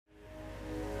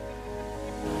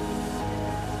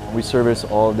We service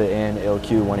all of the AN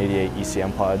ALQ 188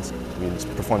 ECM pods. We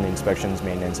perform the inspections,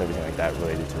 maintenance, everything like that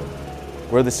related to it.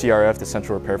 We're the CRF, the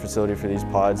central repair facility for these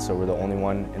pods, so we're the only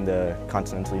one in the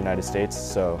continental United States.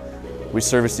 So we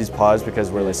service these pods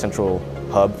because we're the central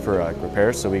hub for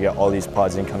repairs, so we get all these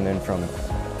pods coming in from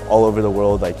all over the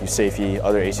world, like USAFE,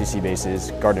 other ACC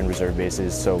bases, Guard and Reserve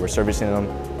bases, so we're servicing them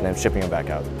and then shipping them back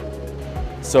out.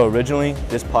 So originally,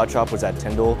 this pod shop was at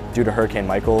Tyndall. Due to Hurricane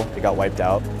Michael, it got wiped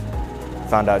out.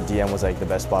 Found out DM was like the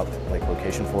best spot, like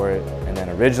location for it. And then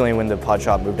originally when the pod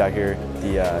shop moved out here,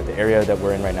 the area that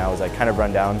we're in right now was like kind of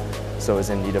run down, so it was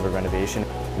in need of a renovation.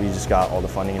 We just got all the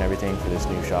funding and everything for this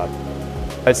new shop.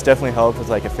 It's definitely helped with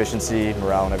like efficiency,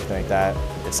 morale and everything like that.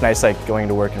 It's nice like going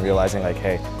to work and realizing like,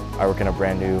 hey, I work in a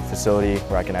brand new facility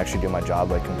where I can actually do my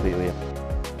job like completely.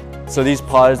 So these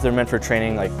pods, they're meant for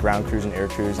training like ground crews and air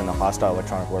crews in a hostile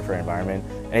electronic warfare environment.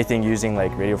 Anything using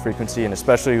like radio frequency, and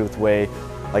especially with the way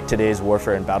like today's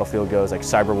warfare and battlefield goes, like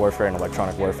cyber warfare and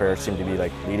electronic warfare seem to be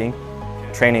like leading.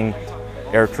 Training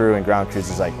air crew and ground crews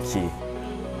is like key.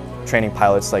 Training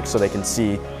pilots like so they can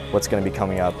see what's going to be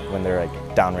coming up when they're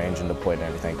like downrange and deployed and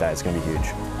everything like that is going to be huge.